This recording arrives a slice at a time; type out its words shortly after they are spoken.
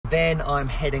Then I'm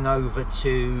heading over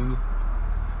to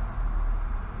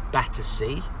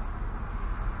Battersea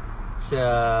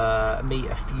to meet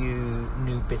a few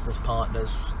new business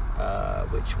partners,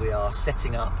 which we are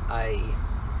setting up a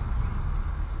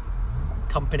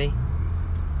company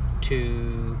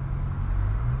to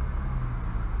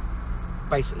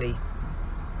basically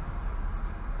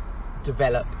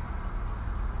develop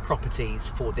properties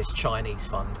for this Chinese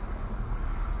fund.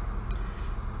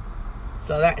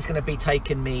 So that is going to be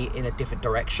taking me in a different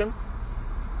direction,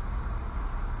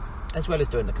 as well as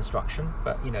doing the construction,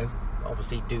 but you know,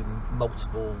 obviously do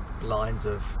multiple lines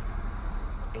of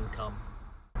income.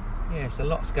 Yes, a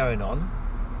lot's going on.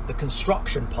 The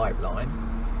construction pipeline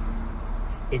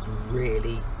is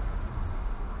really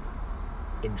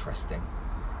interesting.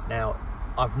 Now,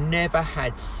 I've never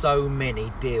had so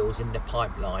many deals in the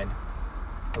pipeline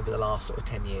over the last sort of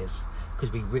 10 years,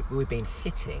 because we've been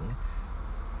hitting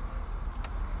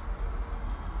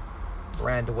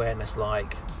brand awareness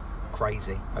like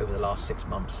crazy over the last 6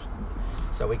 months.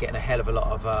 So we're getting a hell of a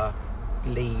lot of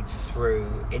leads through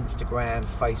Instagram,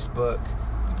 Facebook,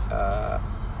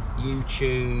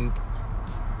 YouTube,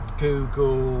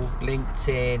 Google,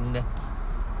 LinkedIn,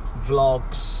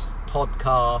 vlogs,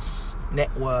 podcasts,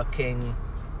 networking,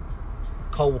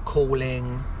 cold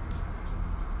calling.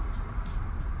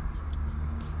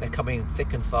 They're coming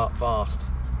thick and fast.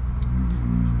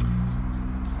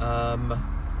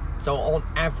 So on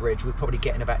average, we're probably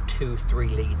getting about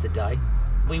 2-3 leads a day.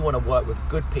 We want to work with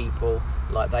good people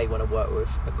like they want to work with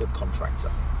a good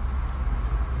contractor.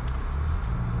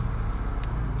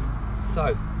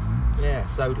 So, yeah,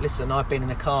 so listen, I've been in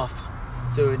the car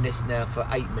doing this now for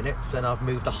 8 minutes and I've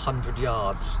moved 100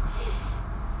 yards.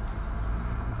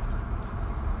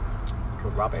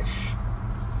 Rubbish.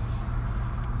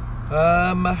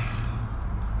 And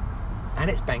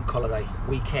it's bank holiday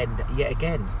weekend yet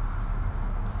again.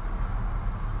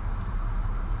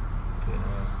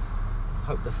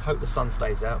 Hope the sun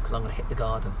stays out, because I'm going to hit the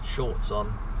garden. Shorts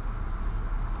on,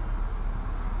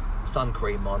 sun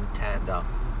cream on, tanned up,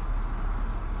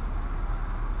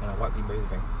 and I won't be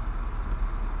moving.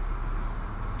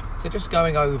 So just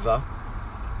going over,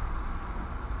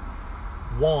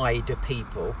 why do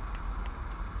people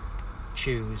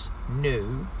choose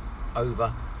new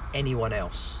over anyone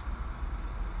else?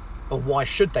 Or why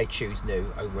should they choose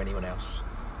new over anyone else?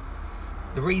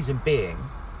 The reason being,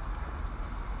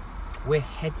 we're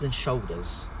heads and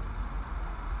shoulders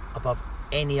above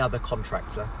any other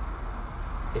contractor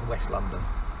in West London.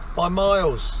 By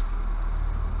miles.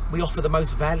 We offer the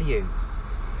most value.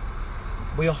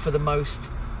 We offer the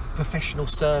most professional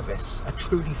service, a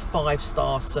truly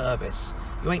 5-star service.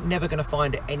 You ain't never gonna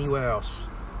find it anywhere else.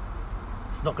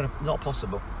 It's not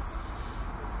possible.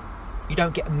 You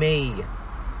don't get me,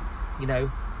 you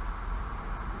know.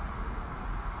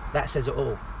 That says it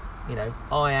all. You know,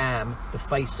 I am the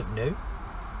face of new.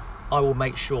 I will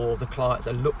make sure the clients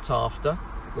are looked after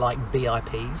like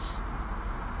VIPs.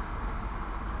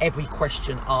 Every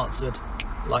question answered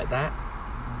like that.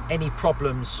 Any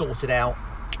problems sorted out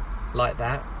like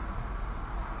that.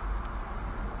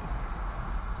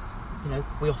 You know,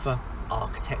 we offer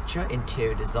architecture,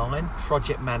 interior design,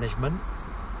 project management,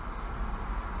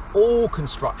 all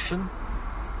construction,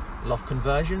 loft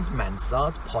conversions,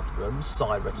 mansards, pod rooms,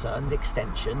 side returns,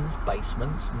 extensions,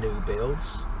 basements, new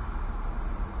builds.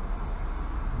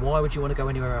 Why would you want to go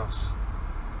anywhere else?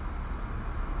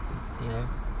 You know,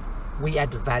 we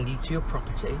add value to your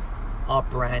property. Our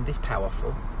brand is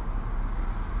powerful.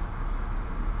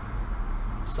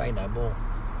 Say no more.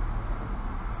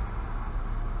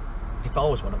 If I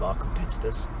was one of our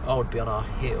competitors, I would be on our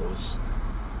heels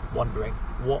wondering,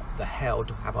 what the hell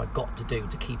have I got to do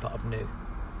to keep up with new?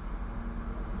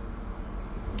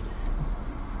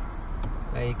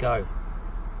 There you go.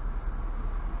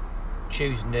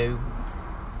 Choose new.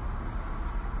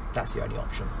 That's the only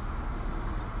option.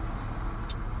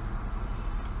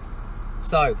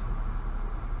 So,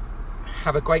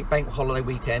 have a great bank holiday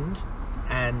weekend,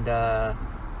 and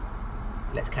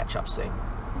let's catch up soon.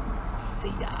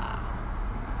 See ya.